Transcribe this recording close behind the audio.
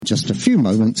just a few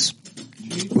moments,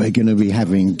 we're going to be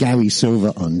having Gary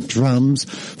Silva on drums,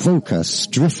 Volker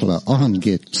Strifler on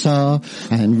guitar,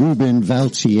 and Ruben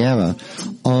Valtierra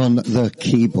on the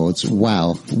keyboards.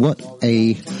 Wow, what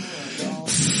a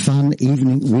fun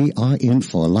evening we are in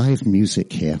for live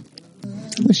music here.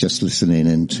 Let's just listen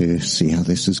in to see how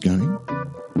this is going.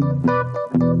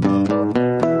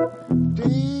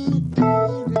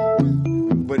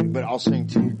 But I'll sing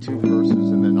two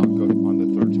verses and then I'll go on the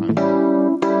third time.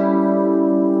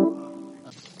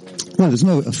 Well, there's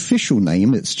no official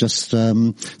name. It's just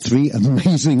three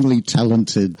amazingly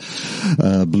talented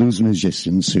blues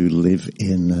musicians who live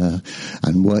in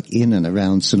and work in and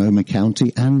around Sonoma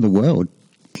County and the world.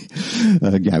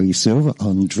 Gary Silva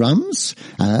on drums,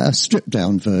 a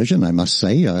stripped-down version, I must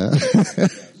say.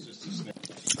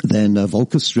 Then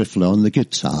Volker Strifler on the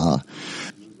guitar.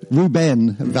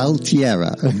 Ruben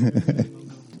Valtierra.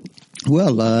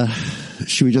 Well,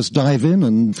 should we just dive in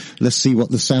and let's see what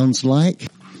the sound's like?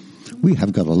 We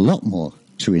have got a lot more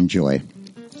to enjoy.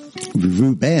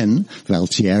 Ruben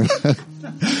Valtierra,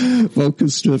 Volker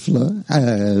Strifler,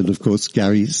 and of course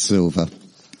Gary Silva.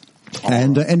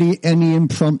 And any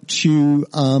impromptu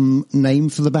name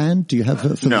for the band? Do you have for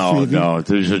the three of you? No.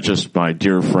 These are just my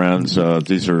dear friends.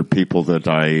 These are people that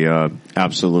I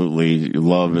absolutely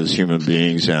love as human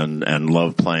beings and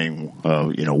love playing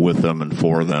with them and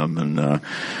for them. And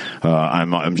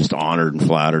I'm just honored and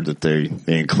flattered that they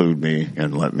include me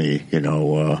and let me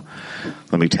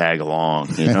tag along,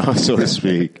 so to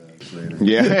speak.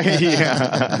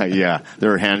 Yeah.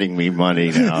 They're handing me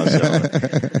money now. So.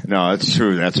 No, it's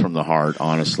true. That's from the heart,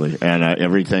 honestly. And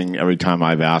every time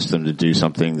I've asked them to do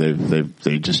something,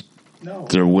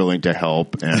 they're willing to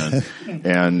help.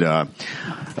 And a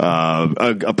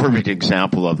perfect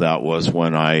example of that was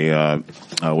when I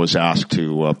was asked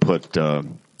to put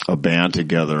a band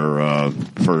together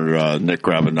for Nick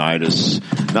Gravenitis,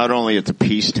 not only at the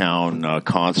Peacetown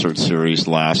concert series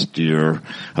last year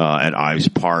at Ives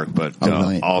Park, but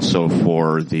also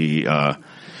for the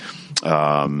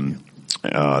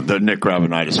Nick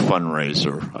Gravenitis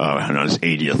fundraiser on his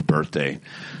 80th birthday.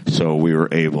 So we were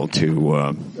able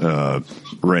to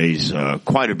raise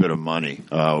quite a bit of money.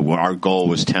 Our goal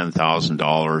was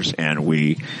 $10,000, and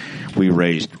we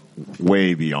raised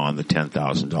way beyond the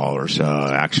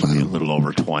 $10,000, actually a little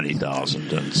over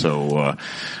 $20,000. And so,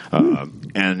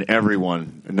 and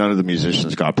none of the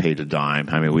musicians got paid a dime.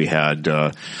 I mean, we had,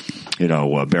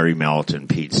 Barry Melton,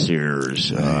 Pete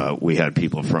Sears, we had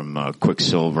people from,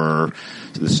 Quicksilver,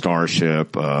 the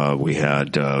Starship, we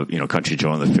had, Country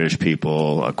Joe and the Fish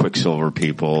people, Quicksilver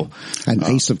people. And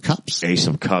Ace of Cups. Ace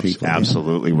of Cups people,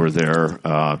 absolutely were there.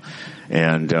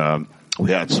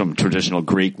 We had some traditional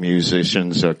Greek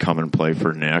musicians come and play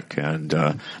for Nick, and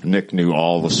Nick knew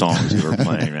all the songs we were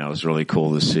playing. That was really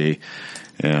cool to see.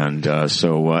 And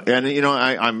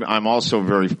I'm also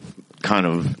very kind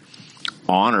of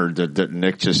honored that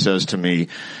Nick just says to me,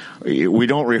 we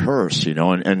don't rehearse,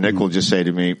 and Nick will just say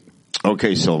to me,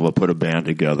 okay, Silva, put a band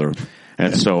together.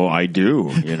 And so I do,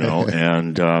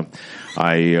 and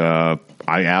I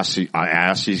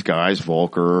asked these guys,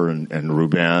 Volker and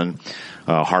Ruben,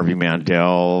 Harvey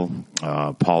Mandel,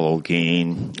 Paul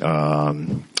Olguin,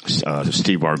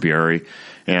 Steve Barbieri.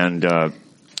 And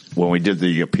when we did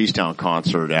the Peacetown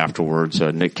concert afterwards,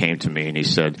 Nick came to me and he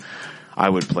said, I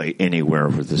would play anywhere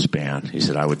with this band. He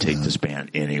said, I would take this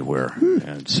band anywhere.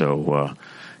 And so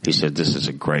he said, this is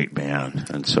a great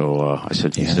band. And so I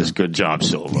said, he says, good job,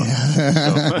 Silva.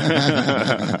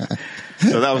 Yeah.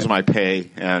 So that was my pay.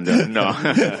 And no.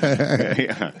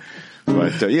 Yeah.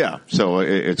 But so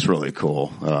it's really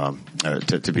cool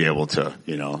to be able to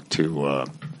to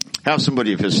have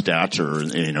somebody of his stature,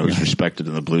 who's respected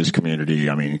in the blues community.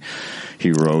 I mean,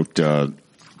 he wrote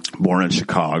Born in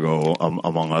Chicago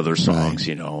among other songs,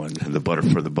 and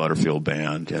for the Butterfield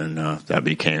Band, and that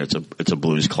became it's a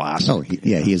blues classic. Oh,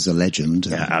 he is a legend.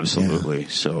 Yeah, absolutely. Yeah.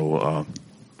 So.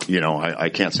 I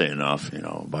can't say enough,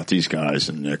 about these guys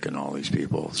and Nick and all these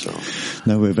people. So,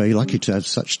 no, we're very lucky to have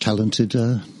such talented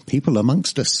people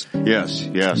amongst us. Yes.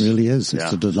 It really is.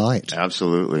 It's a delight.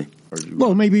 Absolutely.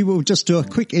 Well, maybe we'll just do a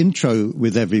quick intro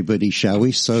with everybody, shall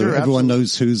we? So everyone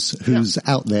knows who's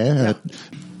out there.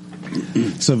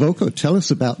 So, Volker, tell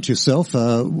us about yourself.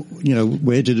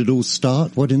 Where did it all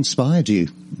start? What inspired you?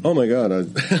 Oh my God!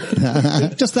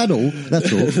 Just that all.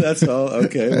 That's all. That's all.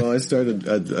 Okay. Well,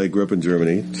 I grew up in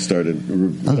Germany. Started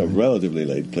relatively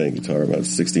late playing guitar, about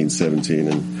 16, 17,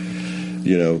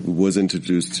 and was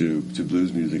introduced to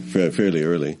blues music fairly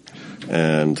early,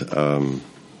 and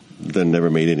then never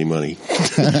made any money.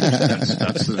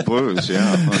 That's the blues,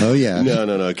 yeah. Oh yeah.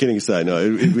 No. Kidding aside, no.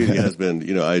 It really has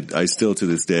been. I still to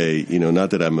this day,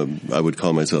 not that I would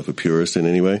call myself a purist in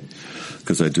any way,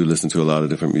 because I do listen to a lot of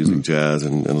different music, jazz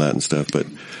and Latin stuff. But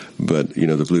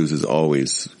the blues is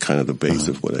always kind of the base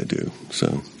of what I do.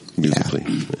 So musically,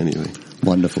 anyway.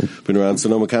 Wonderful. Been around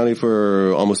Sonoma County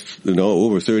for almost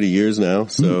over 30 years now.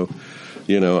 So.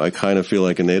 I kind of feel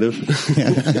like a native.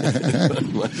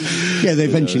 Yeah, they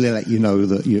eventually let you know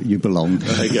that you belong.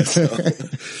 I guess so.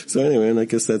 So anyway, and I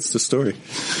guess that's the story.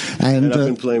 And I've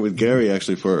been playing with Gary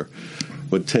actually for,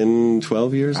 10,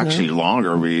 12 years now? Actually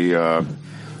longer.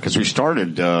 Because we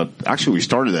started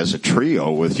as a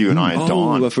trio with you and I and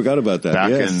Dawn. I forgot about that.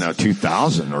 Back in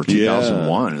 2000 or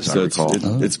 2001, as I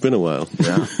recall. It's been a while.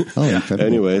 Yeah.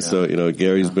 Anyway, so,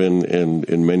 Gary's been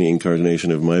in many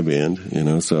incarnations of my band, and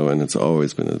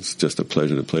it's just a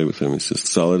pleasure to play with him. He's just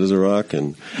solid as a rock,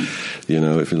 and, if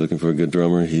you're looking for a good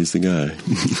drummer, he's the guy.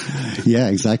 Yeah,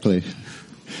 exactly.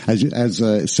 As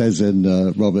it says in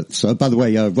Robert's, by the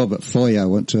way, Robert Foy, I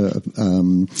want to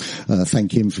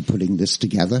thank him for putting this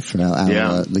together for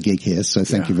the gig here. So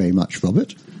thank you very much,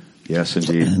 Robert. Yes,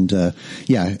 indeed. And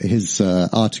his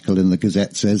article in the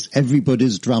Gazette says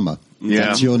everybody's drummer. Yeah.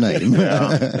 That's your name.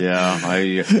 Yeah.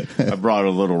 I brought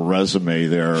a little resume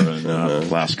there, and the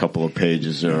last couple of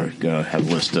pages there have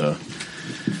list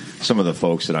some of the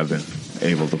folks that I've been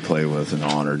able to play with and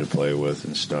honored to play with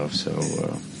and stuff.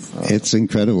 So. It's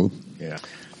incredible. Yeah.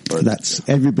 But that's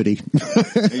everybody.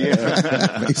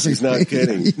 Yeah. He's not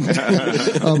kidding.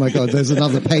 Oh my God, there's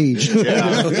another page.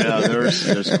 Yeah,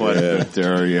 there's quite a bit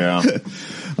there, yeah.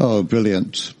 Oh,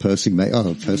 brilliant. Percy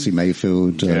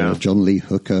Mayfield, John Lee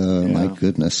Hooker, my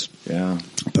goodness. Yeah.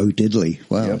 Bo Diddley,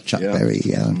 wow, Yep, Chuck Berry,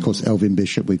 Of course, Elvin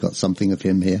Bishop, we've got something of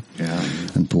him here. Yeah.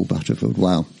 And Paul Butterfield,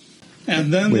 wow.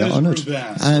 And then there's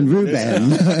Ruben. And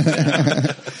Ruben.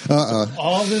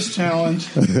 All this talent,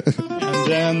 and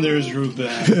then there's Ruben.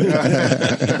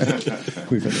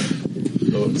 We've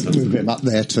been up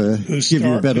there to give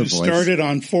you a better voice. Who started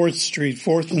on 4th Street,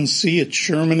 4th and C at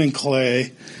Sherman and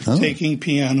Clay, taking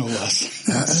piano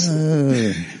lessons.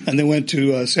 And then went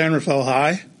to San Rafael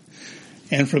High,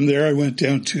 and from there I went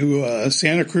down to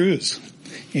Santa Cruz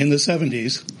in the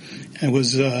 70s, and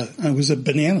I was a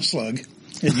banana slug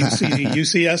at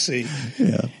UCSC.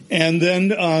 Yeah. And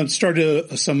then started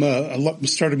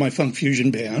my funk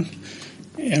fusion band.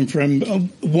 And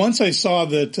from once I saw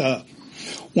that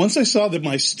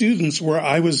my students were,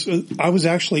 I was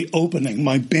actually opening.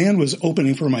 My band was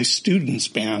opening for my students'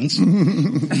 bands.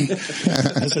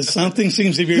 I said, something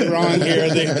seems to be wrong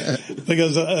here.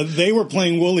 Because they were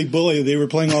playing Wooly Bully. They were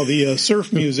playing all the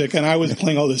surf music, and I was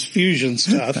playing all this fusion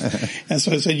stuff. And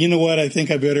so I said, you know what? I think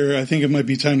it might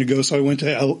be time to go. So I went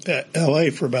to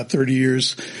L.A. for about 30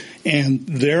 years. And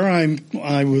there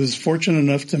I was fortunate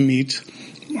enough to meet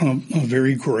a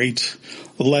very great,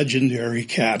 legendary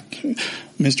cat,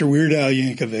 Mr. Weird Al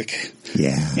Yankovic.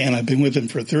 Yeah. And I've been with him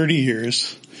for 30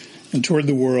 years and toured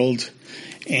the world,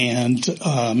 and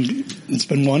it's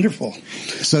been wonderful.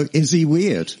 So is he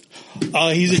weird?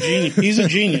 He's a genius. He's a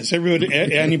genius.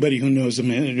 Anybody who knows him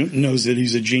knows that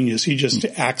he's a genius. He just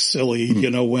acts silly,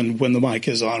 when the mic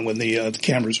is on, when the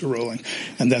cameras are rolling,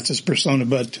 and that's his persona.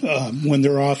 But when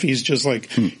they're off, he's just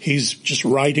like he's just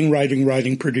writing,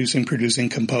 producing,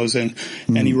 composing,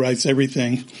 and he writes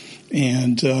everything.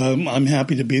 And I'm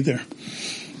happy to be there.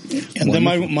 And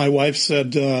wonderful. Then my wife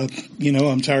said,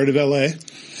 I'm tired of L.A.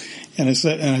 And I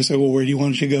said, well, where do you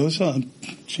want to go?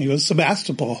 She goes,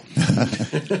 Sebastopol.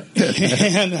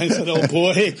 And I said, oh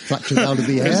boy. Fractured out of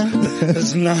the air?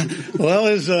 There's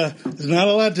not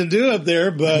a lot to do up there,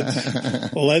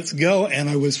 but let's go. And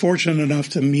I was fortunate enough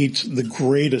to meet the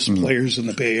greatest players in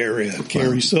the Bay Area.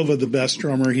 Gary Silva, the best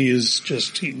drummer. He is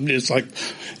just, he's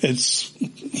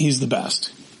the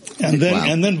best. And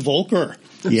then Volker.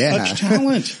 Yeah.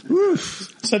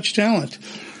 Such talent.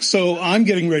 So I'm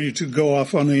getting ready to go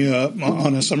off on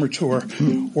a summer tour,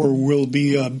 where we're going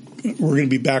to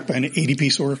be backed by an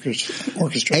 80-piece orchestra.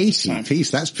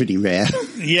 80-piece? That's pretty rare.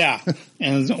 Yeah,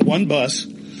 and one bus.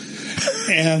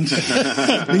 And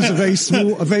these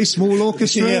are a very small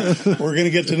orchestra. Yeah, we're going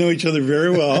to get to know each other very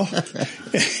well,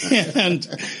 and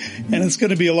it's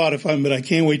going to be a lot of fun. But I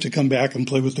can't wait to come back and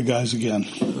play with the guys again.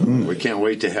 We can't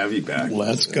wait to have you back.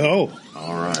 Let's go.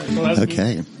 All right.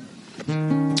 Okay.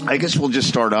 I guess we'll just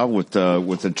start out with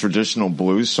a traditional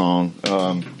blues song.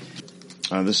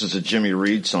 This is a Jimmy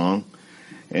Reed song,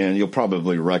 and you'll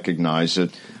probably recognize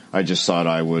it. I just thought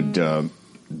I would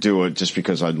do it just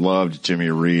because I loved Jimmy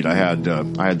Reed. I had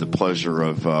the pleasure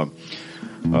of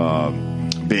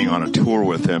being on a tour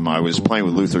with him. I was playing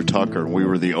with Luther Tucker, and we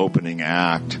were the opening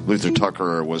act. Luther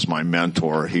Tucker was my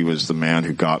mentor. He was the man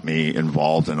who got me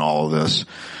involved in all of this.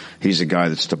 He's the guy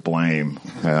that's to blame,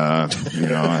 so, yeah,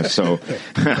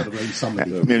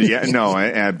 no,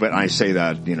 but I say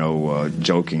that,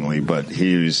 jokingly, but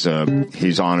he's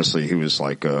honestly, he was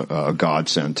like a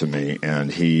godsend to me.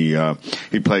 And he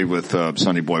played with,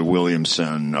 Sonny Boy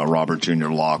Williamson, Robert Jr.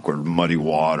 Lockwood, Muddy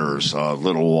Waters,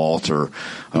 Little Walter,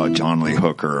 John Lee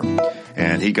Hooker.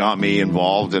 And he got me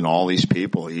involved in all these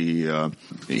people. He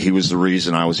was the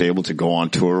reason I was able to go on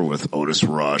tour with Otis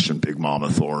Rush and Big Mama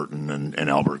Thornton and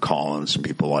Albert Collins and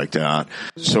people like that.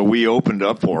 So we opened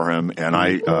up for him, and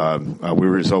we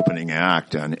were his opening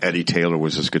act, and Eddie Taylor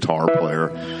was his guitar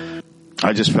player.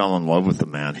 I just fell in love with the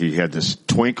man. He had this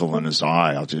twinkle in his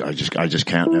eye. I just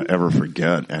can't ever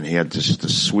forget. And he had just the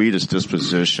sweetest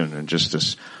disposition and just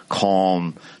this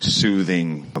calm,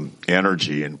 soothing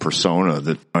energy and persona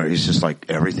that he's just like,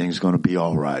 everything's going to be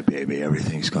all right, baby.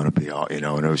 Everything's going to be all, and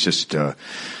it was just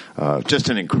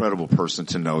an incredible person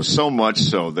to know. So much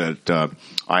so that,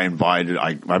 I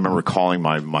remember calling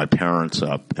my parents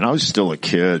up, and I was still a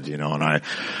kid, and I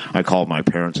called my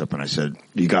parents up and I said,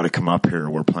 you got to come up here.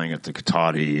 We're playing at the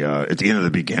Cotati, at the end of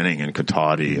the beginning in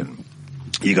Cotati, and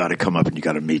you got to come up and you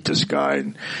got to meet this guy.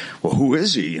 And, well, who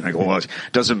is he? And I go, well, it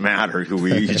doesn't matter who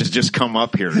he is. Just come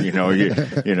up here,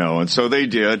 and so they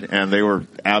did, and they were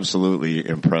absolutely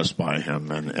impressed by him.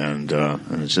 And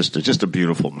it's just a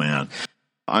beautiful man.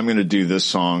 I'm going to do this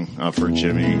song for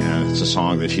Jimmy, and it's a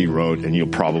song that he wrote, and you'll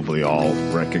probably all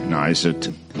recognize it.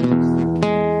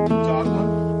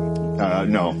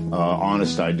 No,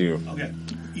 Honest I Do.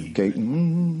 Okay.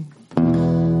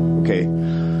 Okay.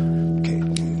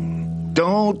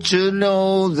 Don't you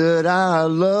know that I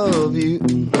love you?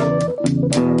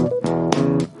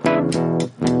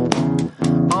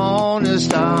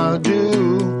 Honest I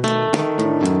do.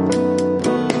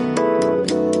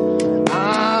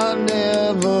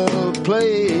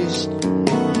 Placed no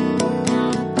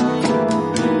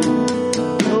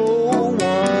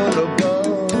one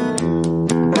above.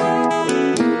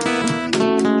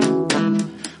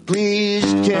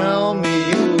 Please tell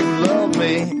me you love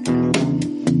me.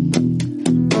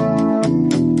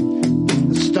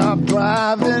 Stop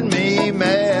driving me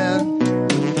mad.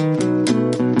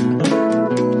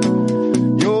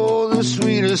 You're the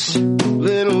sweetest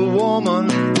little woman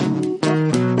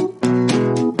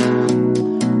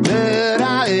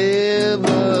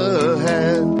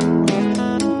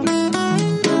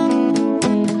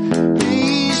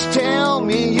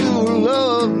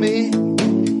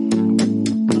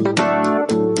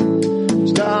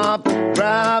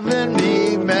driving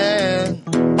me mad.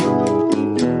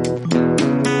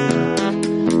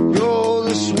 You're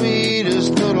the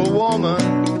sweetest little woman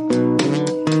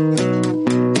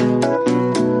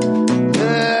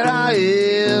that I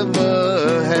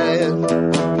ever had.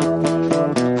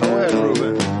 Go ahead,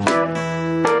 Ruben.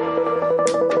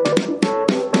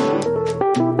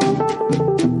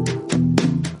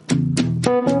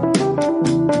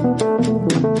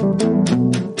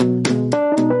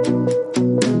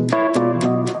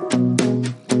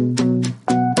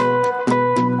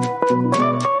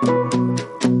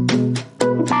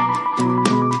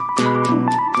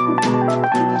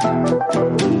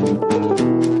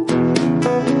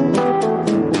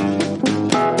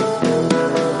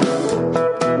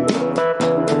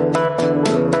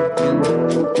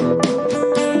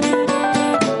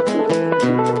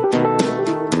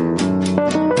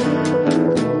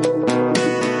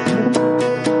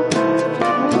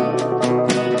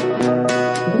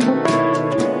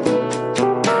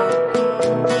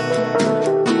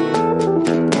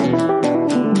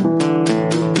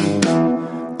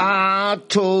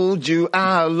 Told you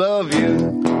I love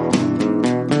you.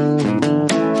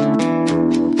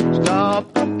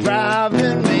 Stop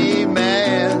driving me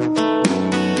mad.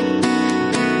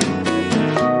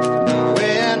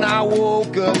 When I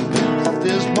woke up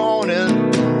this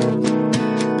morning,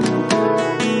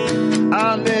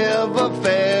 I never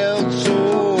felt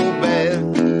so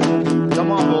bad.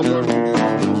 Come on, Volker.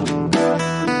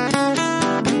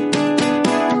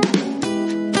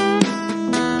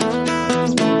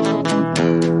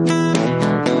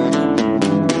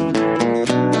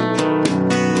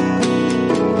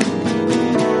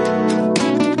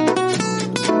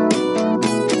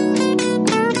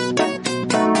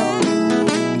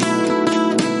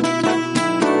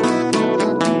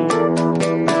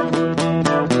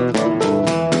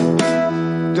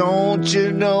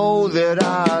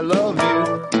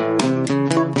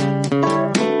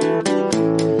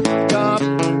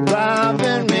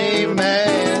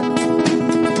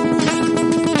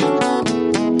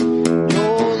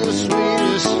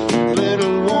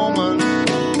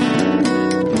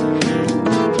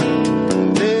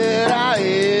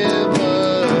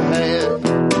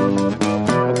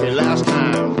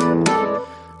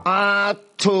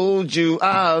 told you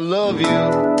I love you.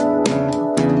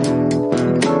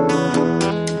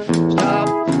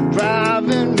 Stop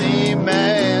driving me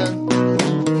mad.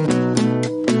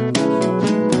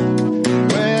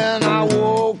 When I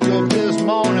woke up this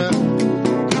morning,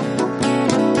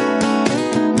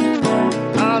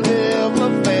 I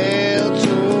never felt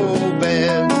so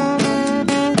bad.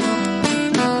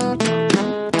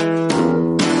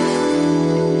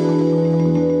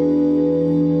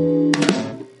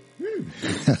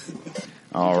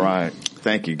 All right.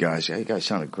 Thank you, guys. Yeah, you guys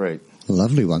sounded great.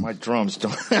 Lovely one. My drums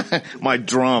don't, my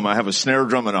drum, I have a snare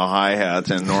drum and a hi-hat,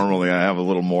 and normally I have a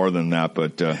little more than that,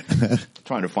 but,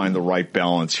 trying to find the right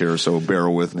balance here, so bear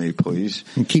with me, please.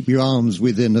 And keep your arms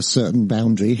within a certain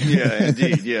boundary. Yeah,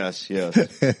 indeed. Yes. Yeah.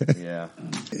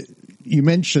 You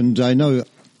mentioned, I know,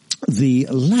 the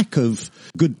lack of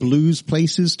good blues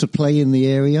places to play in the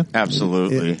area.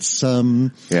 Absolutely. It's,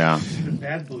 yeah. Even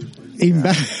bad blues places. even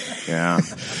bad. Yeah.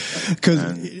 Because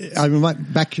I remember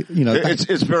back,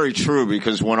 It's very true,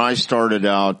 because when I started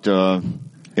out, in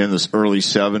the early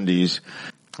 70s,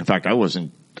 in fact, I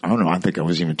think I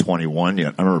was even 21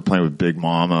 yet. I remember playing with Big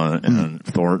Mama and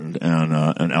Thornton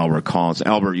and Albert Collins.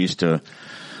 Albert used to,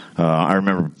 I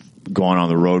remember going on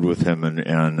the road with him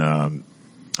and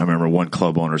I remember one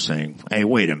club owner saying, "Hey,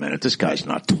 wait a minute, this guy's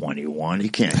not 21. He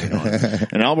can't get on."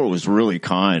 And Albert was really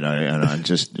kind.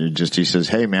 He says,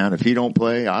 "Hey man, if he don't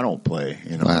play, I don't play."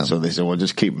 Wow. So they said, "Well,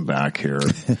 just keep him back here,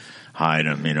 hide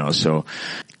him." So,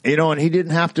 and he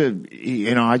didn't have to.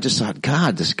 I just thought,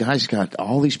 God, this guy's got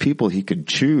all these people he could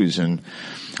choose, and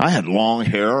I had long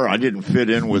hair. I didn't fit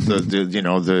in with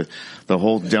the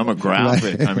whole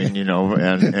demographic.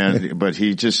 Right. But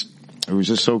he was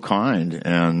just so kind,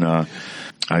 and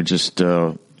I just,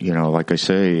 like I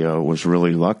say, was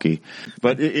really lucky.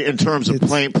 But in terms of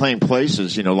playing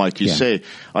places, like you say,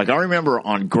 like I remember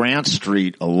on Grant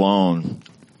Street alone.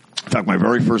 In fact, my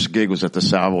very first gig was at the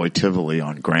Savoy Tivoli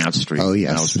on Grant Street. Oh,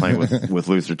 yes. And I was playing with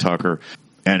Luther Tucker.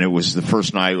 And it was the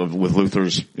first night with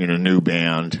Luther's, new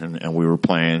band, and we were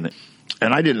playing.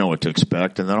 And I didn't know what to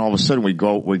expect. And then all of a sudden we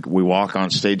walk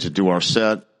on stage to do our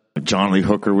set. John Lee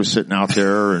Hooker was sitting out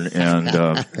there,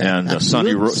 and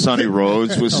Sonny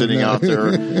Rhodes was sitting out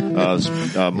there,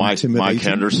 Mike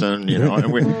Henderson,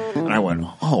 and I went,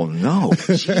 oh no,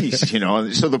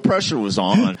 jeez, so the pressure was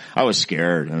on. I was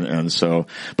scared, and so,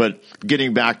 but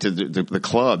getting back to the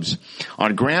clubs,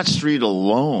 on Grant Street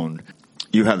alone,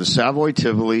 you had the Savoy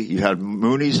Tivoli, you had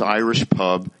Mooney's Irish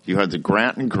Pub, you had the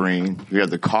Grant and Green, you had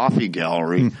the Coffee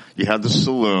Gallery, you had the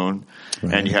Saloon,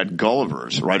 right. And you had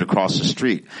Gulliver's right across the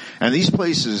street. And these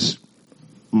places,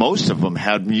 most of them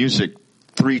had music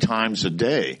 3 times a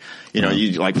day.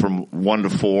 You like from 1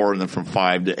 to 4, and then from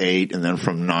 5 to 8, and then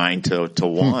from 9 to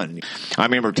 1. I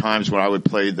remember times when I would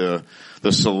play the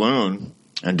Saloon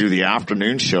and do the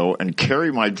afternoon show and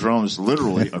carry my drums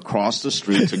literally across the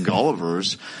street to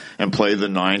Gulliver's and play the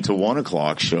 9 to 1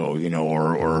 o'clock show,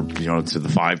 or to the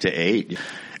 5 to 8.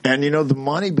 And the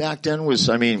money back then was,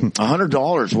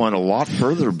 $100 went a lot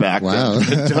further back then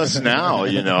than it does now,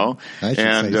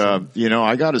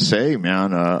 I gotta say,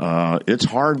 man, it's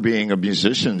hard being a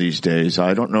musician these days.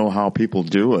 I don't know how people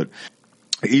do it.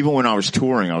 Even when I was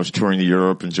touring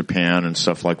Europe and Japan and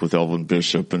stuff, like with Elvin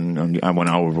Bishop, and I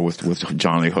went out over with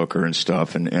John Lee Hooker and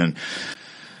stuff, and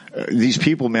these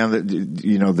people, man,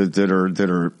 that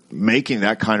are making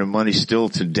that kind of money still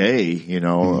today,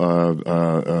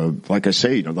 like I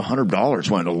say, the $100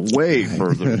 went way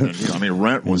further than,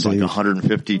 rent was like $150,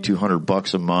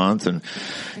 $200 a month, and,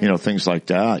 things like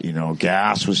that,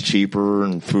 gas was cheaper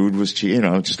and food was cheap,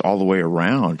 just all the way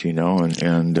around,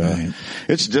 and right.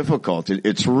 It's difficult.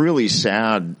 It's really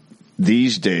sad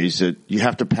these days that you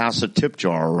have to pass a tip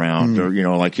jar around, or,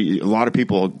 like a lot of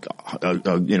people,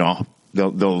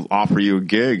 they'll offer you a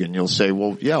gig and you'll say,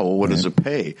 well, what does it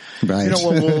pay? Right.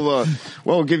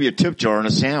 We'll give you a tip jar and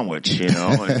a sandwich,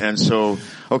 and so,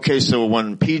 so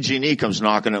when PG&E comes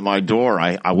knocking at my door,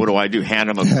 what do I do? Hand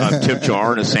them a tip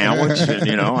jar and a sandwich?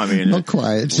 And, not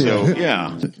quite. So,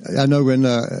 yeah. I know when,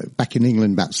 back in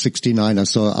England, about 69, I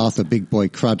saw Arthur Big Boy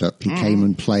Crudup. He came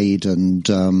and played, and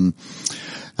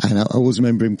I always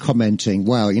remember him commenting,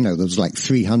 wow, there was like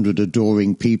 300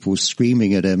 adoring people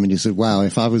screaming at him. And he said, wow,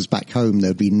 if I was back home,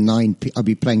 there'd be I'd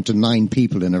be playing to 9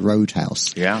 people in a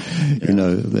roadhouse. Yeah.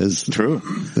 There's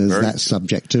that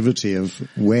subjectivity of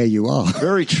where you are.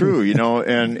 Very true,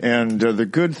 and the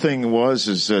good thing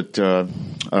is that,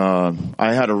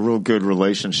 I had a real good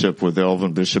relationship with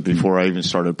Elvin Bishop before I even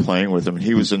started playing with him.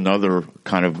 He was another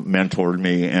kind of mentored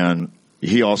me, and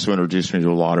he also introduced me to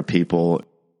a lot of people.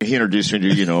 He introduced me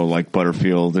to, like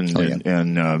Butterfield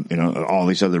and all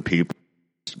these other people.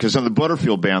 because on the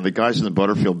Butterfield band, the guys in the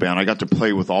Butterfield band, I got to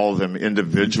play with all of them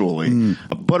individually.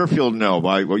 Butterfield, no,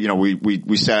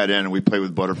 we sat in and we played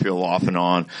with Butterfield off and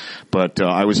on. But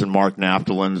I was in Mark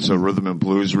Naftalin's Rhythm and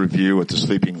Blues review at the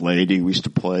Sleeping Lady. We used to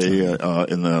play in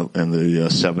the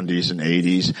 70s and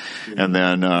 80s, and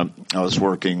then I was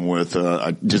working with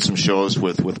I did some shows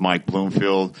with Mike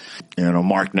Bloomfield,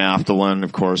 Mark Naftalin,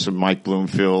 of course, and Mike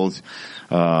Bloomfield.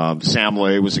 Sam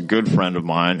Lay was a good friend of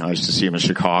mine. I used to see him in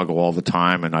Chicago all the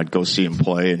time, and I'd go see him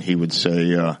play, and he would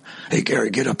say, "Hey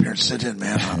Gary, get up here and sit in,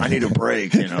 man. I need a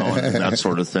break," and that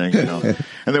sort of thing, And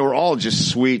they were all just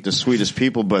sweet, the sweetest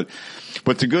people. But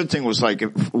the good thing was, like,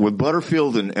 with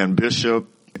Butterfield and Bishop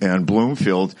and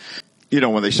Bloomfield,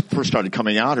 when they first started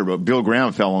coming out here, but Bill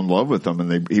Graham fell in love with them,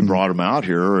 and he brought them out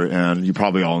here, and you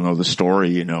probably all know the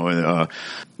story,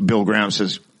 Bill Graham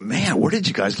says, "Man, where did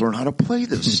you guys learn how to play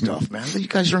this stuff, man? You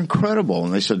guys are incredible."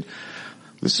 And they said,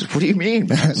 what do you mean,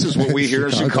 man? This is what we hear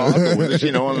in Chicago with us,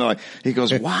 and he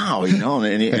goes, "Wow,"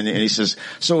 and he says,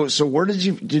 so where did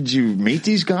you meet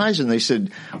these guys? And they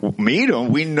said, "Meet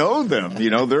them? We know them.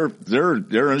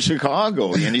 They're in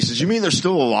Chicago." And he says, "You mean they're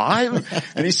still alive?"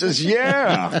 And he says,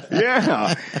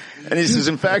 Yeah. And he says,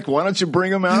 "In fact, why don't you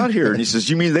bring them out here?" And he says,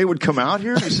 "You mean they would come out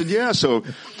here?" And he said, "Yeah." So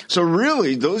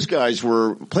really, those guys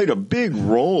played a big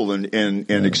role in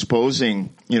exposing,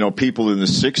 people in the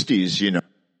 60s,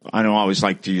 I know I always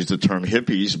like to use the term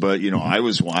hippies, but,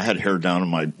 I had hair down on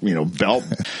my, belt,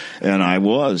 and I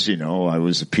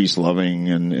was peace loving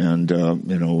and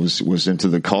was into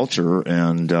the culture,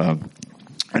 and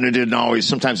it didn't always,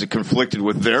 sometimes it conflicted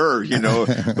with their,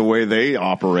 the way they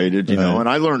operated, and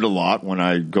I learned a lot when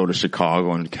I go to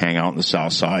Chicago and hang out in the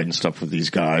South Side and stuff with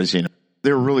these guys,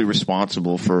 They were really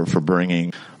responsible for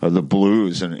bringing the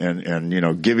blues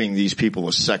and giving these people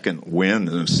a second wind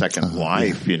and a second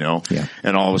life, Yeah.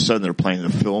 And all of a sudden they're playing the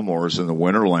Fillmores in the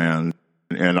Winterland.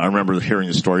 And I remember hearing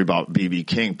the story about B.B.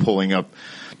 King pulling up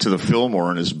to the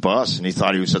Fillmore in his bus, and he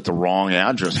thought he was at the wrong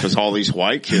address because all these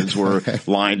white kids were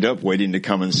lined up waiting to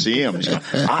come and see him.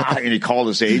 And he called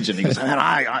his agent. He goes, "Man,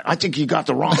 I think you got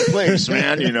the wrong place,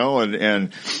 man." And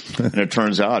it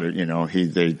turns out,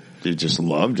 they just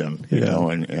loved him,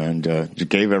 and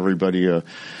gave everybody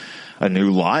a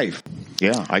new life.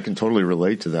 Yeah, I can totally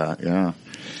relate to that. Yeah.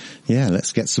 Yeah,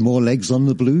 let's get some more legs on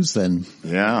the blues then.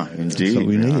 Yeah, indeed. That's what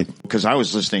we need. Because I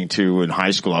was listening to, in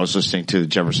high school, I was listening to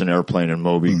Jefferson Airplane and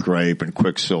Moby Grape and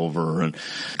Quicksilver and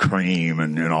Cream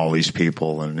and all these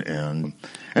people. And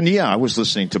yeah, I was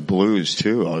listening to blues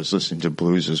too. I was listening to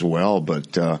blues as well,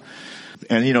 but,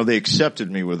 and they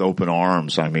accepted me with open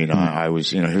arms. I mean, I was,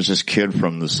 here's this kid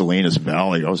from the Salinas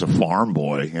Valley. I was a farm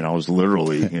boy, I was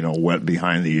literally, wet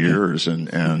behind the ears,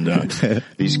 and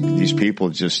these people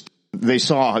just, they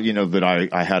saw, that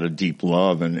I had a deep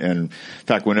love. And in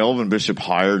fact, when Elvin Bishop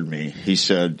hired me, he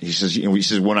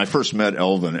says, when I first met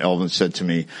Elvin said to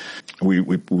me,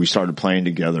 we started playing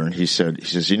together, and he says,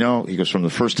 he goes, "From the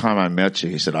first time I met you,"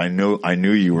 he said, I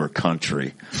knew you were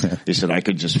country. He said, "I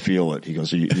could just feel it." He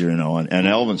goes, and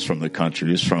Elvin's from the country.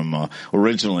 He's from,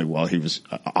 originally, he was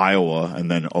Iowa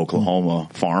and then Oklahoma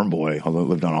farm boy, although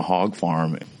lived on a hog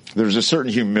farm. There's a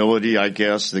certain humility, I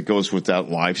guess, that goes with that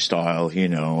lifestyle,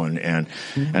 and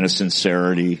a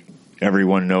sincerity.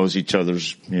 Everyone knows each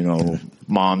other's,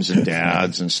 moms and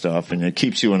dads and stuff, and it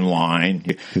keeps you in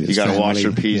line. You got to watch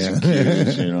your P's and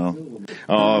Q's,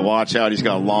 Oh, watch out! He's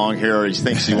got long hair. He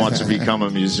thinks he wants to become a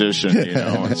musician,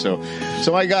 And so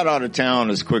I got out of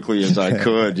town as quickly as I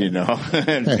could,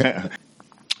 and,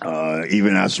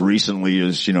 even as recently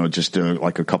as, just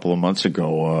like a couple of months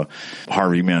ago,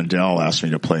 Harvey Mandel asked me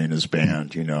to play in his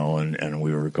band, and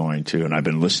we were going to, and I've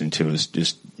been listening to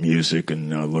his music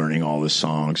and learning all his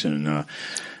songs, and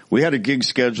we had a gig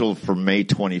scheduled for May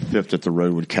 25th at the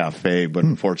Redwood Cafe, but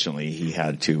unfortunately he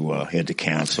had to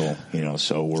cancel,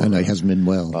 so we're. I know he hasn't been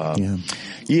well.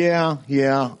 Yeah.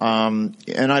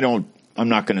 And I'm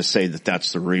not going to say that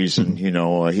that's the reason,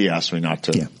 he asked me not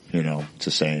to,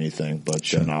 to say anything, but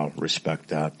sure. And I'll respect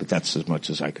that, but that's as much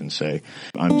as I can say.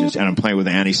 I'm playing with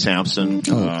Annie Sampson.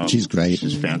 Oh, she's great.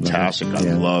 She's fantastic. I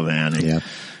love Annie. Yeah.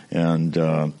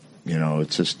 And,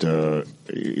 it's just,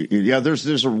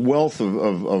 there's a wealth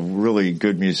of really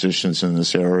good musicians in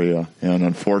this area. And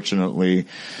unfortunately,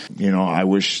 I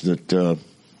wish that,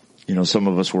 some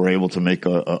of us were able to make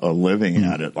a living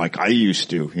at it like I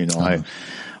used to,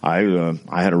 I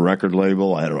had a record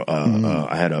label.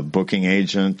 I had a booking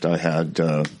agent. I had,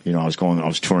 I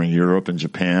was touring Europe and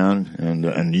Japan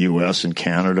and the U.S. and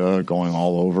Canada, going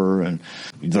all over. And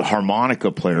the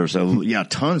harmonica players,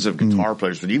 tons of guitar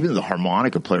players, but even the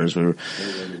harmonica players were,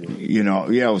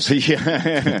 I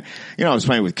was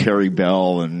playing with Carrie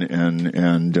Bell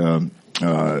and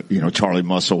Charlie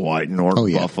Musselwhite, North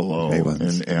Buffalo, Great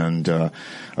ones. and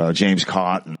James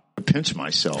Cotton. I pinch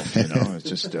myself, It's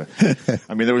just.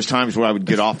 There was times where I would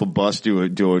get off a bus, do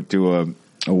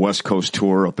a West Coast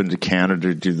tour up into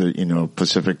Canada, do the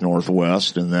Pacific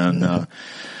Northwest, and then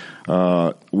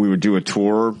we would do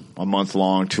a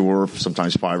month-long tour,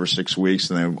 sometimes 5 or 6 weeks,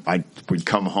 and then we'd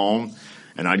come home.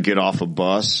 And I'd get off a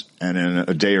bus, and then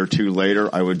a day or two later,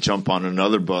 I would jump on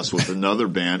another bus with another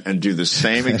band and do the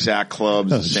same exact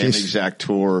clubs, the same exact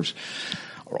tours,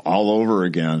 all over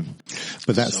again.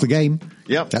 But that's the game.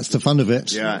 Yep. That's the fun of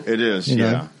it. Yeah, it is.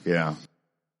 Yeah.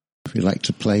 If you like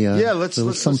to play let's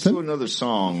something. do another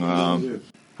song.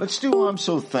 Let's do I'm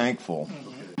So Thankful.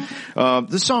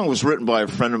 This song was written by a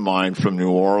friend of mine from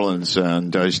New Orleans,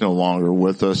 and he's no longer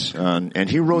with us. And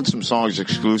he wrote some songs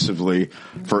exclusively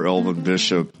for Elvin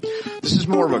Bishop. This is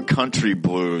more of a country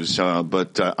blues,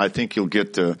 but I think you'll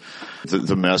get the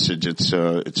message.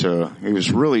 He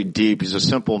was really deep. He's a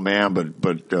simple man,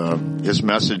 but his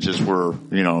messages were,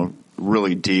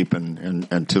 really deep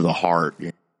and to the heart.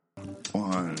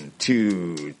 1,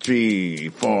 2, 3,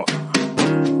 4.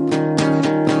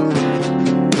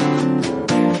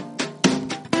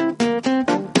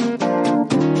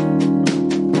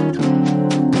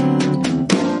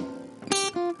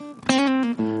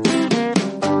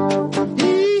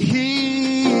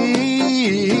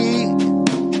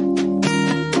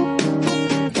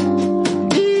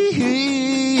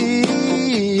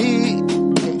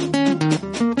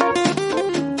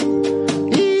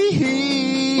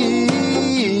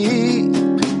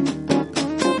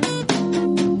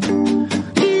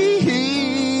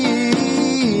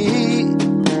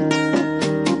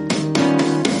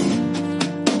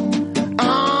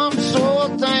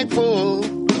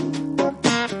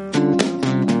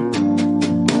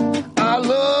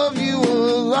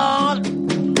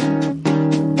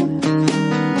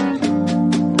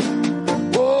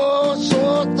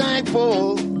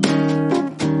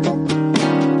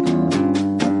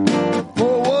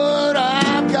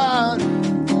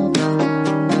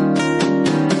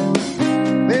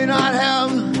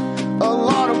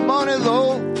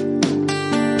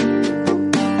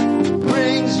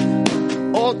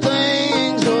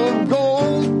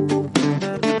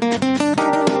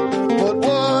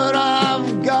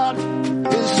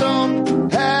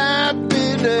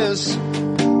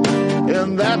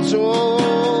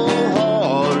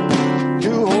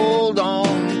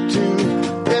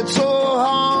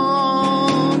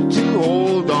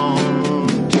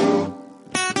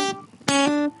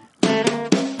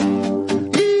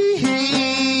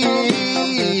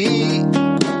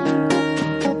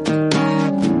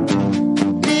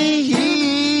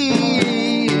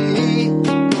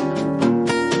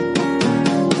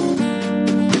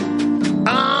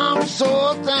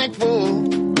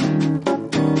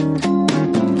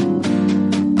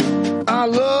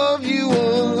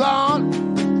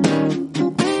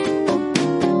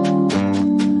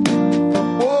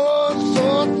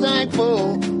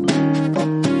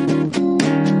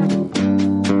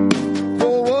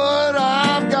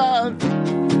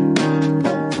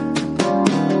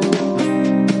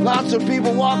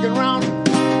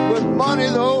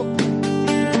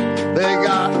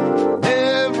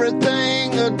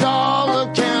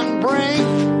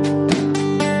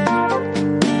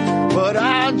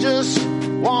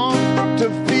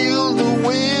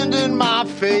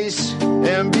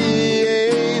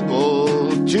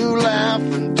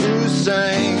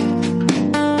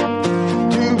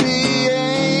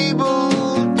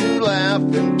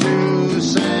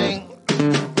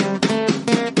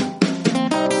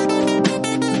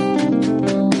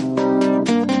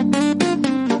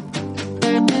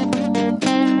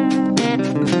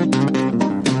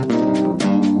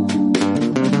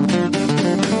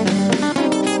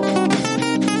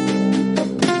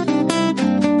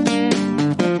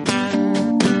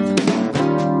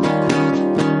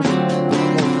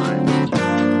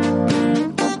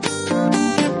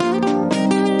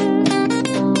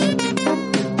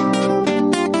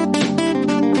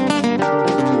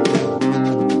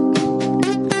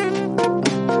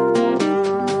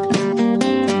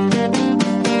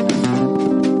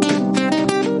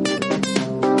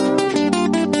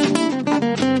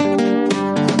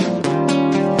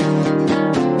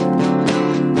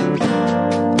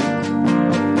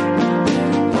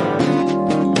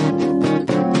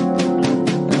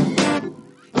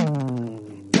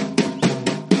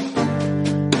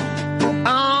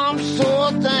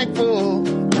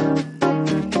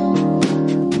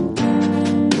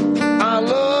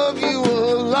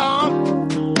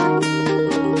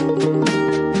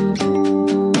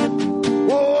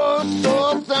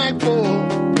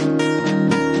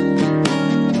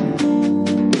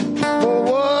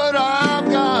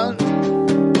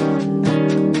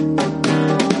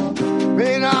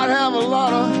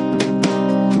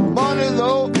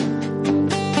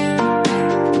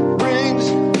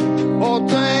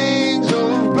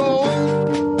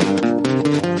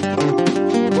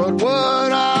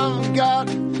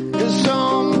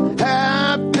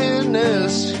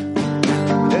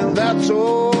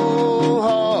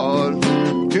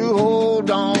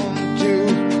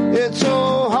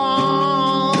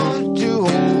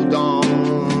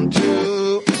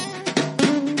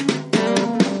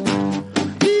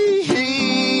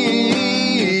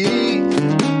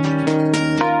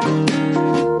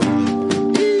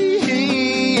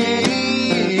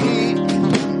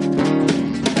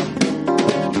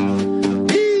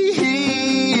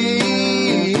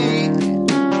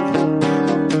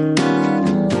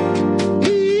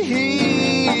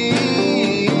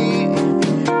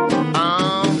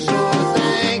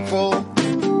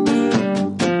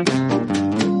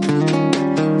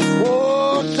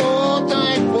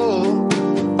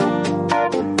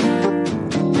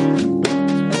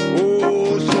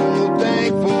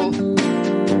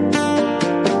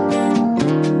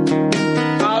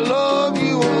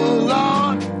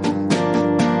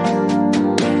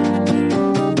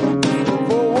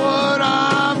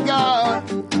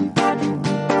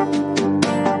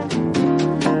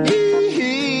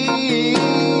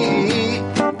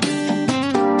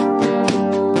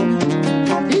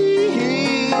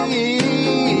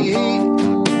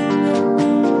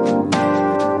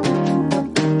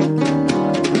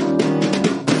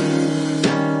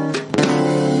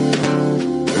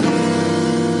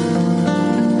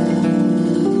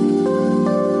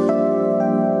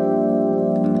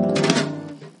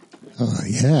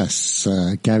 Yes,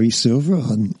 Gary Silva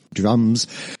on drums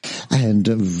and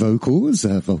vocals,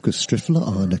 Volker Strifler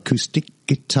on acoustic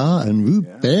guitar, and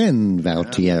Ruben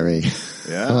Valtierra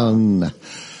on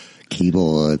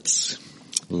keyboards.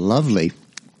 Lovely.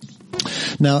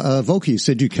 Now, Volker, you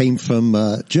said you came from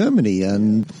Germany,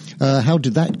 and how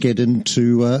did that get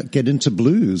into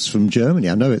blues from Germany?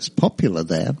 I know it's popular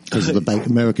there because of the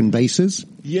American bases.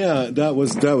 Yeah, that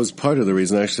was part of the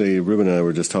reason. Actually, Ruben and I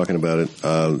were just talking about it.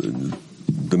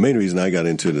 The main reason I got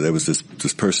into it, there was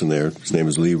this person there. His name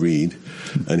is Lee Reed,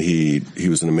 and he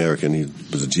was an American. He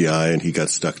was a GI, and he got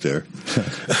stuck there.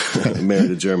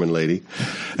 Married a German lady,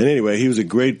 and anyway, he was a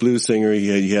great blues singer.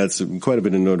 He had quite a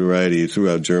bit of notoriety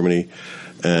throughout Germany,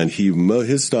 and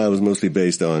his style was mostly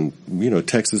based on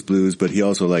Texas blues, but he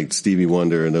also liked Stevie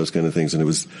Wonder and those kind of things. And it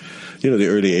was the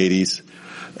early '80s.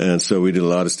 And so we did a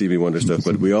lot of Stevie Wonder stuff,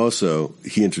 but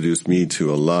he introduced me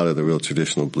to a lot of the real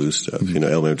traditional blues stuff.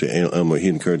 Elmo, he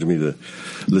encouraged me to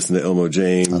listen to Elmo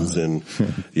James and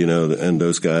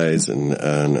those guys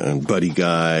and Buddy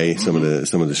Guy, some of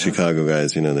the Chicago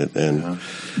guys, and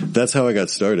that's how I got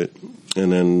started.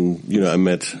 And then, I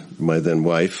met my then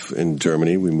wife in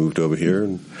Germany. We moved over here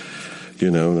and,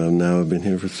 now I've been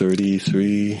here for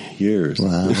 33 years.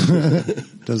 Wow.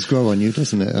 Does grow on you,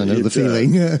 doesn't it? I know the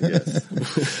feeling.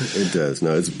 Yes. It does.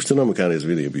 No, Sonoma County is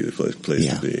really a beautiful place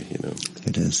to be,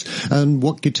 It is. And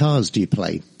what guitars do you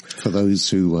play for those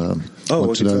who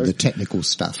want to know the technical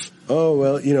stuff? Oh,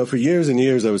 well, for years and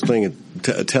years I was playing a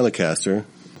Telecaster.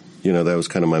 That was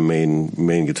kind of my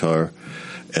main guitar.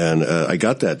 And I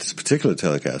got that particular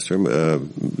Telecaster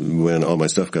when all my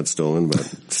stuff got stolen about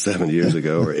 7 years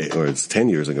ago, or it's 10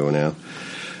 years ago now.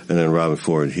 And then Robin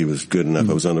Ford, he was good enough.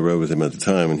 I was on the road with him at the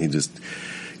time, and he just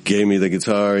gave me the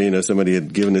guitar. Somebody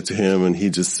had given it to him, and he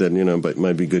just said, but it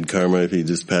might be good karma if he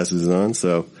just passes it on.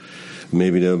 So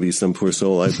maybe there'll be some poor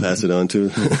soul I pass it on to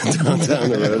down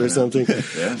the road or something.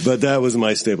 Yeah. But that was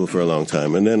my staple for a long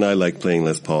time. And then I like playing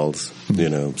Les Pauls,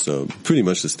 so pretty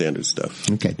much the standard stuff.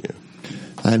 Okay. Yeah.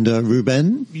 And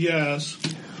Ruben? Yes.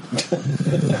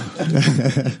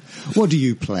 What do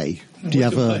you play? Do you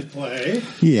have I play?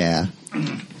 Yeah.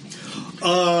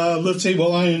 Let's see.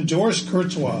 Well, I endorse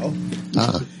Kurzweil,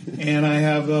 and I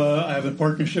have a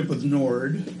partnership with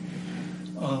Nord.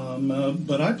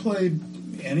 But I play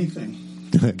anything.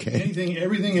 Okay. Anything,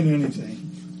 everything, and anything.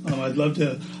 I'd love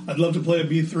to play a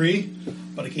B3,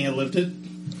 but I can't lift it.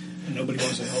 Nobody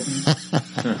wants to help me.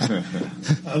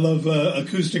 I love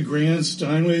acoustic grand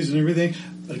Steinways and everything,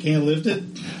 but I can't lift it.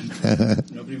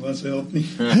 Nobody wants to help me.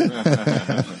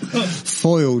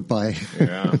 Foiled by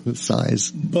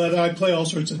size. But I play all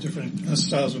sorts of different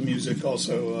styles of music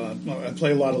also. I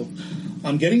play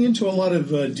I'm getting into a lot of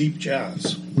deep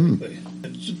jazz.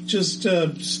 Just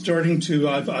starting to,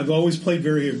 I've always played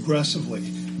very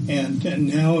aggressively. And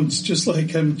now it's just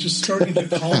like I'm just starting to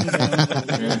calm down a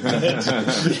little bit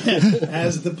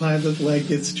as the pilot light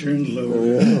gets turned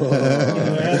lower.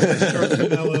 As I start to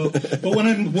mellow. But when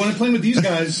I'm playing with these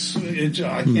guys,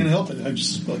 I can't help it. I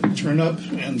just turn up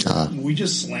and we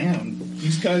just slam.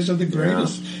 These guys are the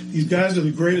greatest. These guys are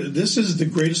the greatest. This is the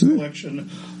greatest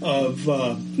collection of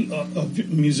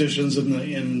musicians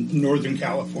in Northern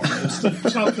California. It's the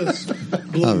toughest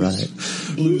blues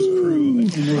crew in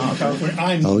Northern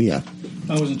California.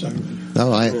 I wasn't talking about you.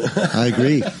 No, I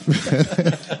agree.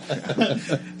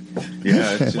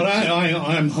 But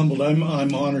I'm humbled.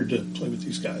 I'm honored to play with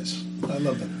these guys. I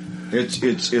love them.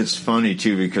 It's funny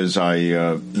too because I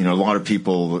a lot of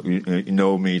people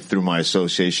know me through my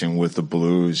association with the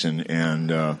blues and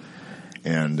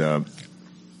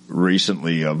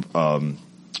recently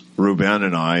Ruben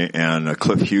and I and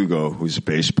Cliff Hugo, who's a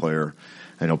bass player,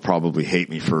 and he'll probably hate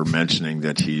me for mentioning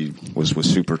that he was with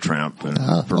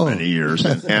Supertramp for many years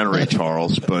and Ray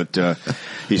Charles, but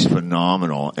he's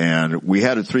phenomenal. And we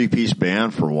had a 3-piece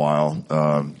band for a while,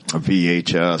 a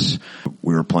VHS.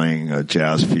 We were playing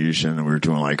jazz fusion, and we were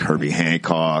doing like Herbie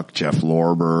Hancock, Jeff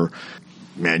Lorber,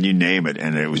 man, you name it.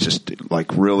 And it was just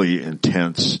like really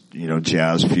intense,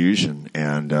 jazz fusion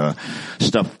and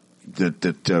stuff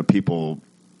that people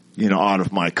out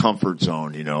of my comfort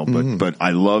zone, but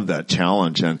I love that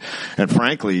challenge. And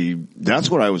frankly, that's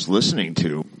what I was listening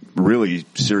to, really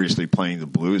seriously playing the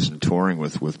blues and touring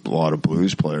with a lot of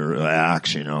blues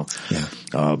acts,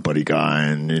 Buddy Guy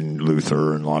and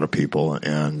Luther and a lot of people.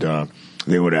 And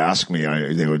they would ask me,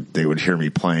 they would hear me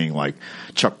playing like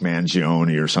Chuck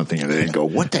Mangione or something, and they'd go,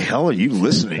 "What the hell are you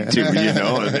listening to?" You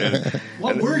know,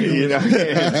 what were you? You know,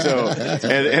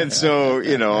 and so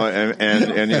you know,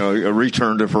 and you know, A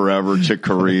Return to Forever, Chick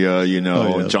Corea, you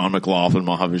know, John McLaughlin,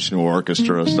 Mahavishnu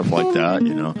Orchestra, stuff like that,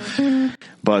 you know.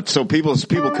 But so people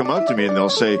come up to me and they'll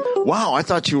say, "Wow, I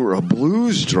thought you were a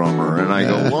blues drummer," and I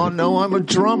go, "Well, no, I'm a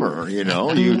drummer." You know,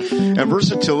 and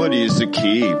versatility is the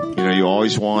key. You know, you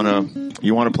always want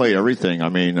to play everything. I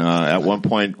mean, at one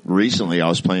point recently, I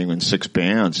was playing in 6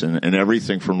 bands and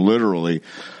everything from literally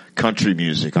country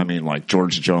music. I mean, like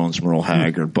George Jones, Merle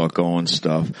Haggard, Buck Owens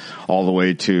stuff, all the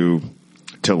way to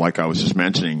like I was just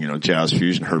mentioning, you know, jazz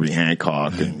fusion, Herbie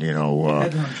Hancock, and you know,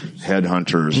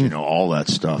 Headhunters, you know, all that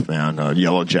stuff, man.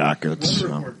 Yellow Jackets,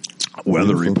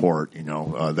 Weather Report, you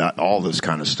know, that all this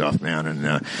kind of stuff, man.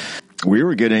 And we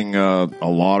were getting a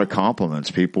lot of compliments.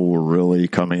 People were really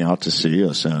coming out to see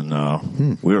us,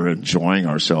 and we were enjoying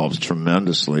ourselves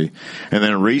tremendously. And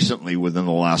then recently, within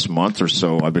the last month or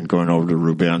so, I've been going over to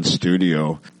Ruben's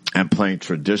studio and playing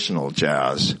traditional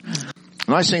jazz.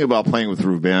 The nice thing about playing with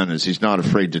Ruben is he's not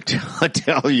afraid to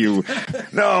tell you,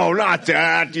 no, not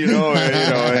that, you know,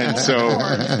 and so,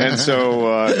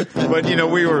 but you know,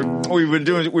 we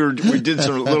did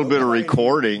a little bit of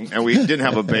recording, and we didn't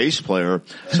have a bass player,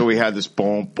 so we had this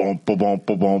boom, boom, boom, boom,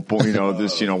 boom, boom, boom, you know,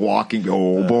 this, you know, walking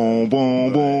go, boom,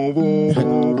 boom, boom,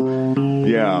 boom, boom.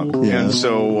 Yeah. And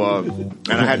so, and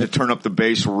I had to turn up the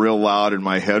bass real loud in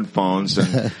my headphones,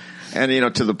 and you know,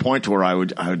 to the point where I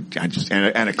just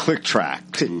and a click track,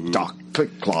 tick tock,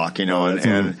 click clock, you know,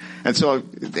 and so,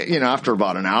 you know, after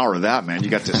about an hour of that, man, you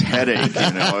got this headache,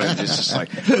 you know, and it's just like,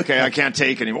 okay, I can't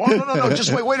take anymore. Oh, no,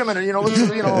 just wait a minute, you know,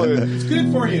 it's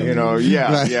good for you, you know,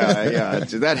 yeah.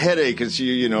 That headache is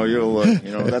you know, you'll,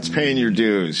 you know, that's paying your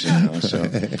dues, you know, so,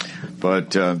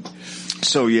 but.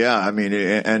 So yeah, I mean,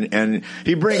 and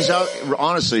he brings out,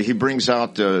 honestly, he brings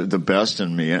out the best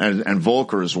in me, and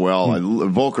Volker as well.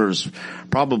 Volker's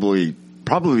probably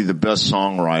the best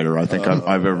songwriter I think I've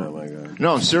ever. Oh my God.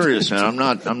 No, I'm serious, man.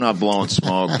 I'm not blowing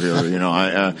smoke here. You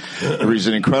know, he's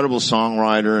an incredible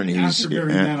songwriter, and he's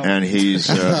yeah.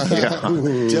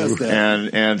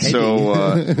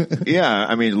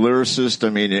 I mean, lyricist. I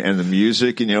mean, and the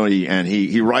music. You know,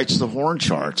 he writes the horn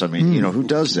charts. I mean, you know, who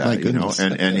does that? You know,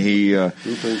 and he. I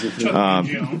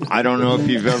don't know if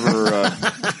you've ever,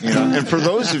 you know. And for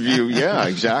those of you, yeah,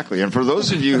 exactly. And for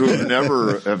those of you who have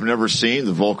never seen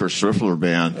the Volker Strifler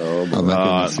band,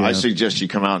 I suggest you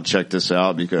come out and check this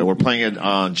out, because we're playing it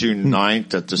on June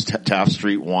 9th at this Taft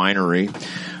Street Winery.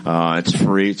 It's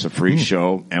free. It's a free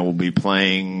show, and we'll be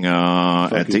playing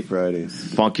Funky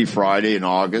Friday in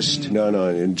August. No,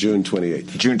 in June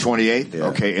 28th. June 28th? Yeah.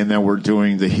 Okay, and then we're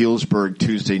doing the Healdsburg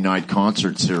Tuesday night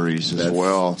concert series as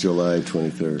well. July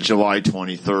 23rd. July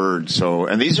 23rd. So,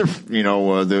 and these are, you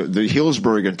know, the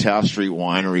Healdsburg and Taft Street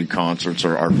Winery concerts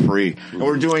are free. And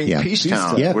we're doing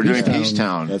Peacetown. Yeah, we're doing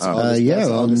Peacetown. That's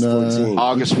August 14th.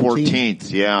 August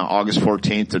 14th. Yeah, August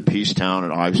 14th at Peacetown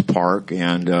at Ives Park.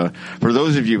 And for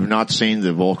those of you who have not seen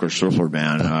the Volker Strifler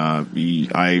band,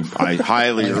 I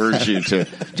highly urge you to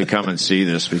come and see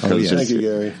this, because thank you,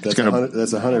 Gary. That's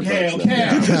 $100.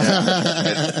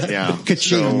 Yeah.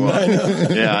 So,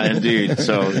 yeah, indeed.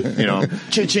 So, you know,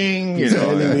 cha-ching, you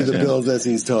know. Sending me the bills as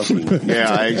he's talking.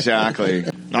 Yeah, exactly.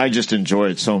 I just enjoy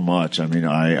it so much. I mean,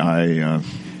 I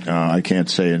can't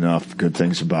say enough good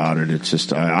things about it. It's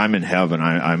just, I'm in heaven.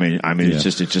 I mean, it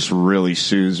just really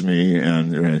soothes me,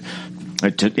 and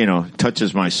it, you know,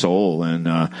 touches my soul. And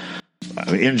I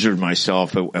injured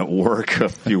myself at work a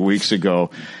few weeks ago,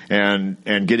 and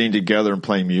getting together and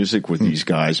playing music with these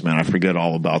guys, man, I forget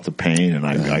all about the pain, and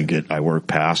I work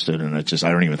past it, and I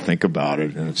don't even think about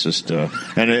it. And it's just,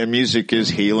 and music is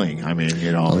healing. I mean,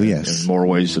 you know, in more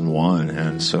ways than one.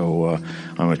 And so,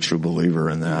 I'm a true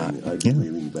believer in that. I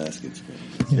believe in baskets.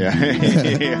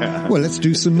 Yeah. Well, let's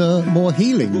do some more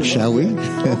healing, shall we?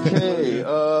 Okay,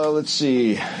 let's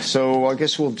see. So I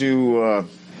guess we'll do,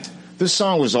 this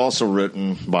song was also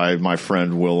written by my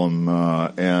friend Willem,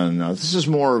 and this is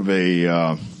more of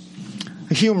a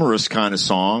humorous kind of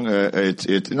song.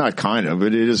 It not kind of,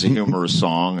 it is a humorous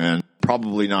song, and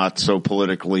probably not so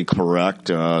politically correct,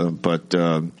 but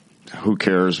who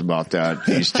cares about that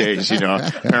these days? You know,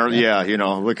 apparently, yeah. You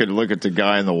know, look at the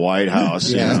guy in the White House.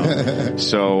 You know,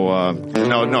 so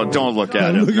no, don't look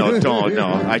at him.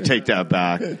 No, I take that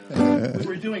back.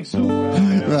 We're doing so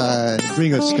well. Right,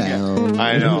 bring us down.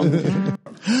 I know.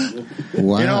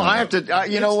 Wow. You know, I have to.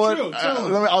 You know what?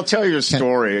 I'll tell you a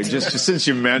story. Just since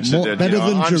you mentioned it, better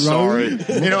than I'm Jerome? sorry.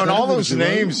 You know, and all those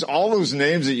names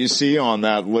that you see on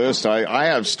that list, I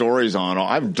have stories on.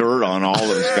 I have dirt on all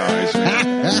those guys.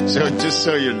 Man. So just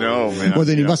so you know, man. Well,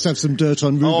 then you must have some dirt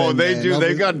on Ruben. Oh, they do.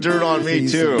 They've got dirt on me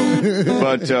too.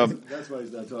 But That's why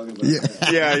he's not talking about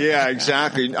that. yeah,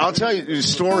 exactly. I'll tell you a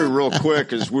story real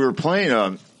quick. Is we were playing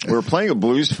a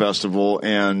blues festival,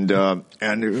 and there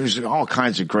was all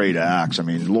kinds of great acts. I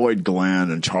mean, Lloyd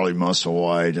Glenn and Charlie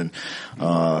Musselwhite, and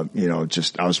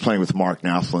I was playing with Mark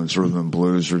Knaflin's Rhythm and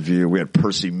Blues Review. We had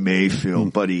Percy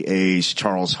Mayfield, Buddy Ace,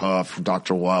 Charles Huff,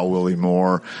 Dr. Wild Willie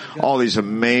Moore, all these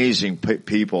amazing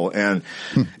people, and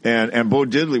Bo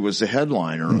Diddley was the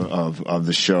headliner of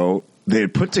the show. They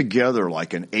had put together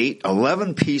like an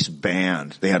 11-piece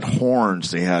band. They had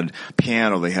horns, they had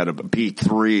piano, they had a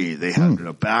B3, they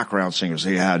had background singers,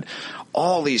 they had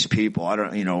all these people.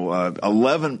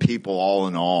 11 people all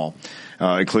in all,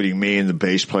 including me and the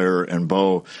bass player and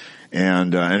Bo.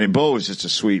 And Bo was just a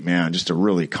sweet man, just a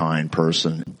really kind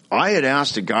person. I had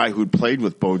asked a guy who'd played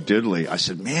with Bo Diddley, I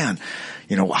said, man,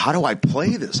 how do I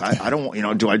play this? I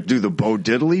don't, do I do the Bo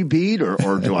Diddley beat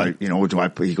or do I,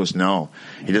 he goes, no,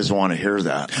 he doesn't want to hear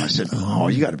that. I said, oh,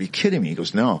 you got to be kidding me. He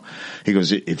goes, no. He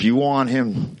goes, if you want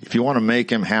to make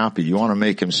him happy, you want to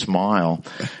make him smile.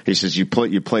 He says, you play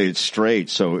it straight.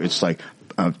 So it's like,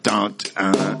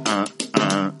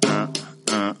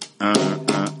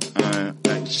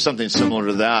 something similar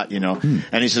to that,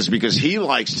 And he says because he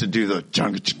likes to do the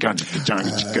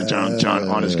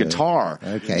on his guitar.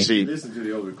 Okay. See, listen to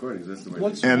the old recordings. That's the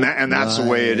way. And that's the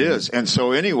way it is. And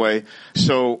so anyway,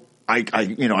 I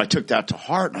took that to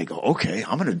heart, and I go, okay,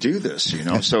 I'm going to do this,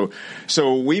 So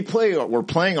we're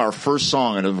playing our first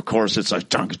song, and of course it's like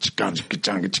Bo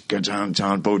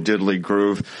Diddley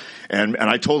groove. And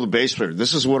I told the bass player,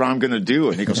 this is what I'm going to do.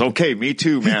 And he goes, okay, me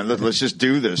too, man. Let's just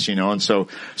do this, And so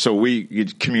we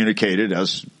communicated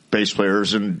as bass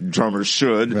players and drummers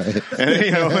should. Right.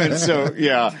 And so,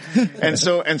 yeah. And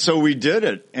so we did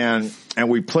it. And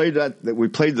we played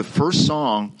the first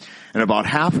song. And about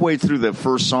halfway through the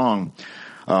first song,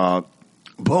 Bo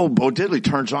Diddley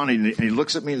turns on and he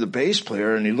looks at me, the bass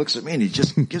player, and he looks at me and he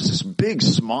just gives this big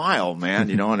smile, man,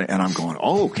 and I'm going,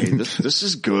 oh, okay, this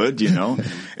is good,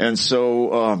 And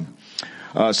so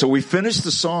we finished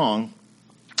the song.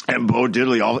 And Bo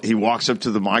Diddley, he walks up to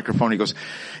the microphone. He goes,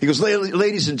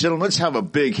 ladies and gentlemen, let's have a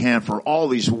big hand for all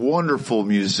these wonderful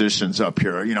musicians up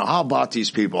here. How about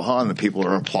these people, huh? And the people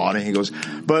are applauding. He goes,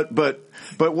 but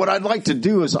what I'd like to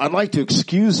do is I'd like to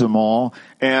excuse them all.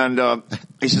 And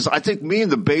he says, I think me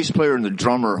and the bass player and the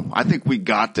drummer, I think we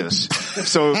got this.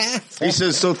 So he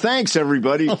says, so thanks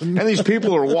everybody. Oh, no. And these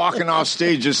people are walking off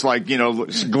stage just like,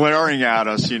 glaring at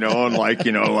us, and like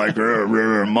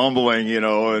mumbling,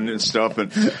 and stuff.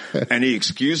 And he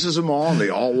excuses them all. And they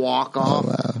all walk off. Oh,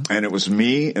 wow. And it was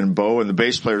me and Bo, and the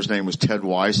bass player's name was Ted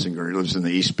Weisinger. He lives in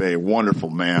the East Bay. Wonderful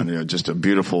man, just a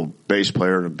beautiful bass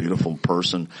player and a beautiful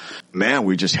person. Man,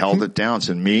 we just held it down.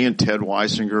 So me and Ted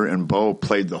Weisinger and Bo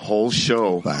played the whole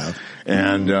show. Wow.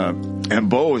 And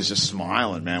Bo was just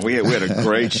smiling, man. We had a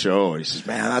great show. He says,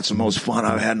 man, that's the most fun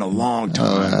I've had in a long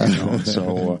time,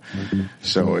 So he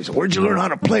said, where'd you learn how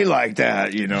to play like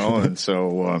that, And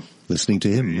so, listening to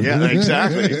him. Yeah,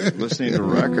 exactly. Listening to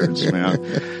records,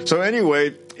 man. So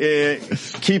anyway,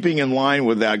 keeping in line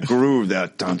with that groove,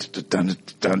 that dun dun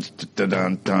dun dun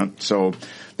dun dun. So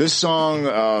this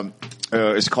song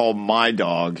is called My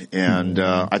Dog, and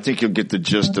I think you'll get the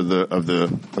gist of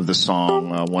the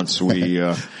song once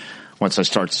I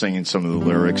start singing some of the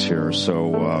lyrics here.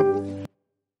 So.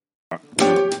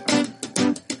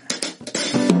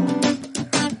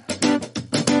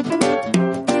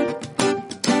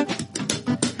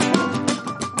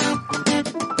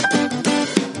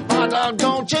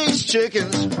 Don't chase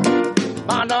chickens.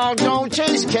 My dog don't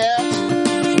chase cats.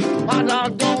 My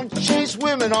dog don't chase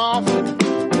women off.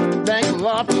 Thanks a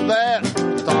lot for that.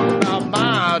 Talking about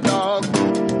my dog.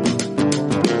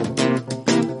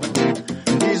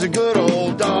 He's a good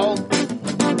old dog.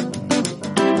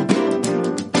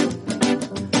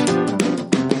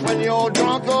 When you're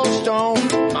drunk or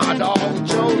stoned, my dog will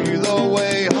show you the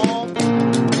way home.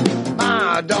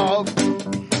 My dog.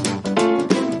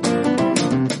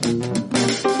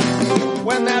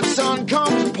 When that sun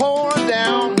comes pouring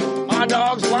down, my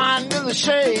dog's lying in the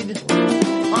shade.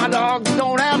 My dog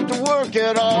don't have to work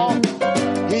at all.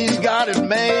 He's got it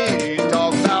made.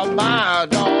 Talk about my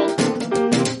dog.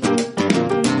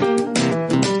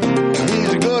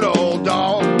 He's a good old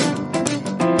dog.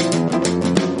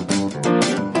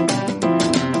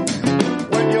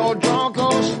 When you're drunk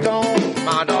or stoned,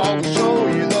 my dog will show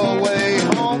you the way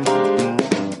home.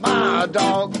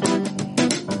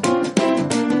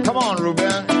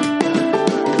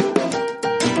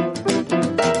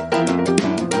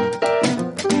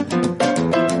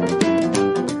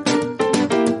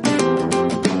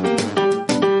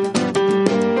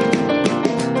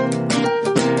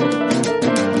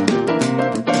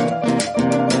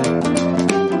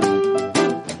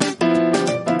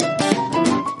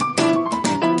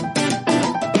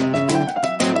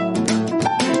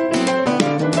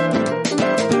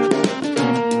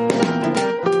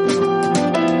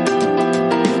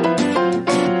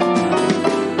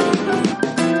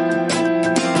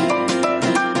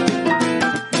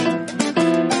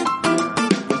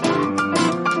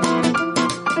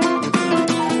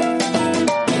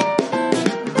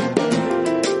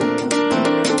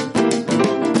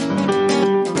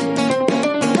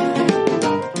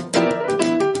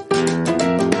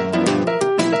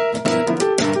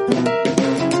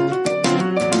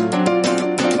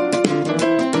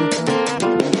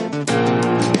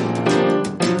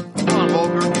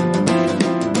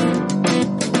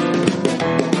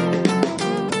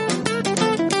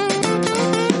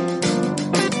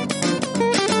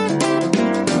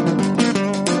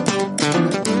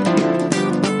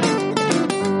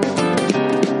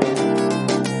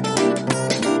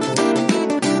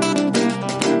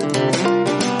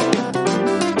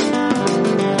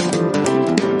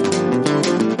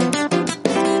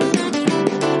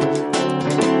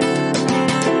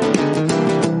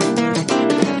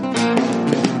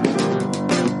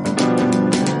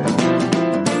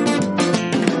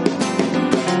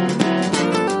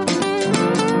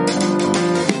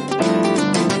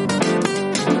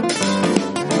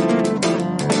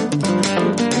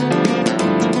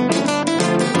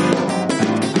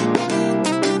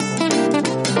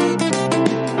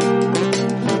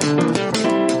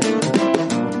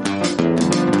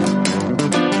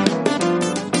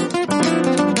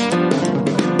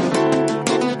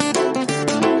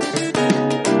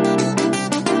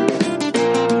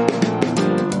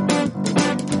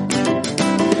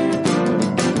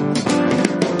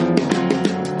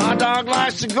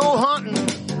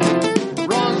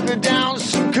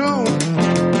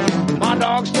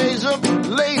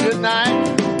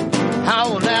 night,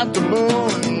 howling at the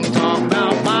moon, talking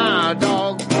about my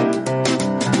dog.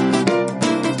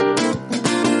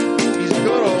 He's a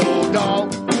good old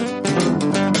dog.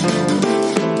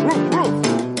 Roof, roof.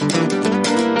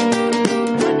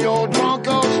 When you're drunk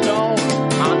or stoned,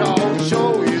 my dog will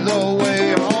show you the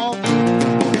way home.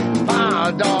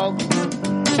 My dog.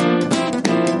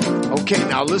 Okay,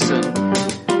 now listen.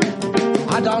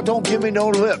 My dog don't give me no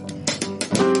lip.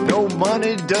 No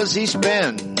money does he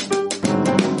spend.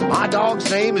 My dog's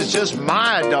name is just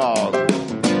my dog.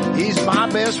 He's my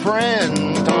best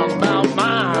friend. Talking about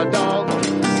my dog.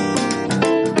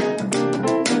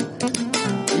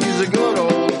 He's a good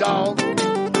old dog.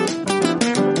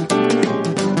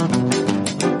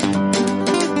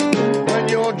 When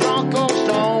you're drunk or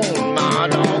stoned, my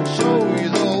dog show you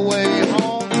the way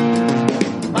home.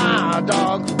 My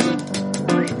dog.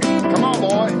 Come on,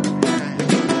 boy.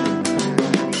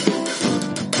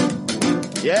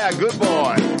 Yeah, good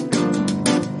boy.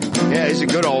 Yeah, he's a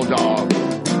good old dog.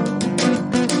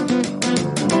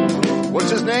 What's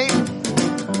his name?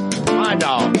 My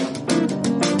dog.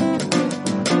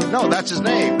 No, that's his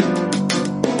name.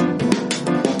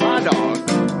 My dog.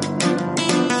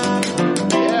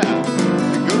 Yeah,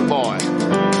 good boy.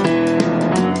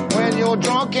 When you're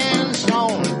drunk and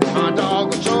stoned, my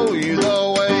dog will show you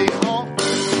the way home.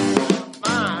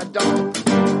 My dog.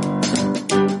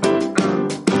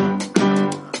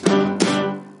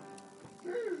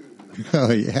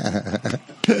 Oh, yeah.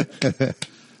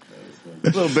 A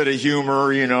little bit of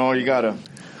humor, you know, you gotta.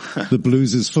 The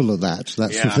blues is full of that.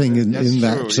 That's the thing in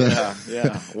that. True.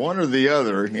 Yeah. One or the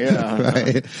other. Yeah.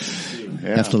 Right.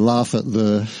 Yeah. Have to laugh at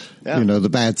the, the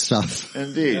bad stuff.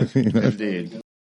 Indeed. You know? Indeed.